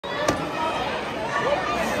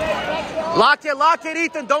Lock it,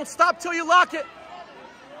 Ethan. Don't stop till you lock it.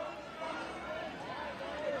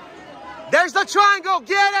 There's the triangle.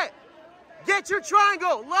 Get it. Get your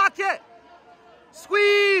triangle. Lock it.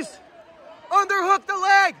 Squeeze. Underhook the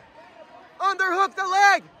leg. Underhook the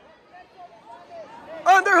leg.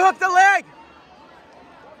 Underhook the leg.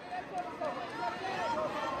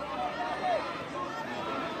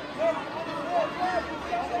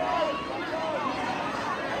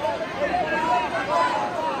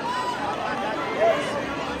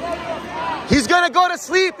 He's gonna go to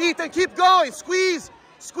sleep, Ethan. Keep going. Squeeze.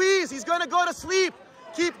 Squeeze. He's gonna go to sleep.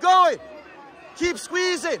 Keep going. Keep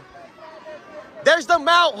squeezing. There's the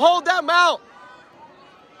mount. Hold that mount.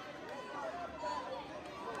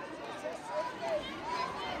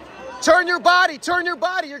 Turn your body. Turn your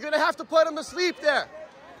body. You're gonna have to put him to sleep there.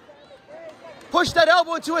 Push that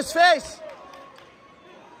elbow into his face.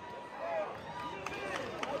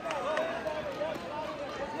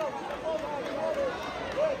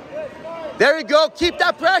 There you go. Keep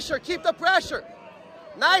that pressure. Keep the pressure.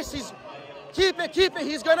 Nice. Keep it. Keep it.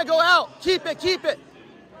 He's going to go out. Keep it. Keep it.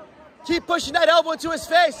 Keep pushing that elbow into his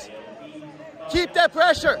face. Keep that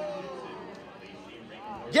pressure.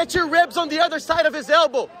 Get your ribs on the other side of his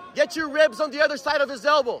elbow. Get your ribs on the other side of his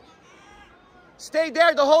elbow. Stay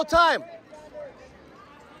there the whole time.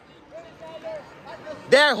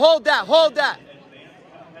 There. Hold that. Hold that.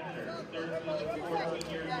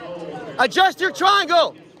 Adjust your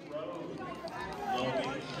triangle.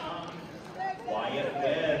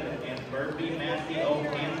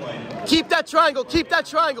 Keep that triangle. Keep that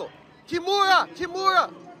triangle. Kimura.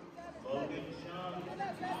 Kimura.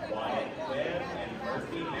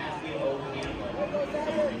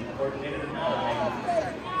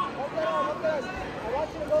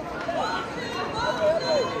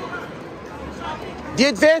 The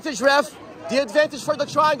advantage, ref. The advantage for the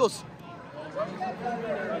triangles.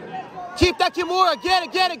 Keep that Kimura. Get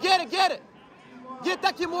it. Get it. Get it. Get it. Get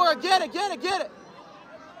that Kimura. Get it. Get it. Get it.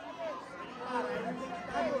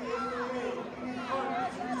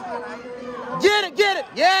 Get it, get it.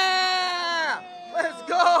 Yeah! Let's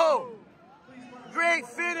go. Great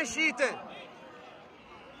finish, Ethan.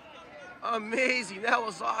 Amazing. That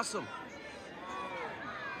was awesome.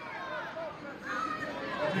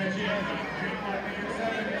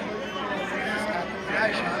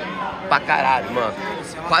 Pra caralho, mano.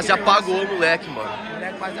 Quase apagou o moleque, mano. O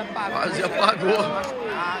moleque quase apagou. Quase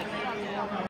apagou.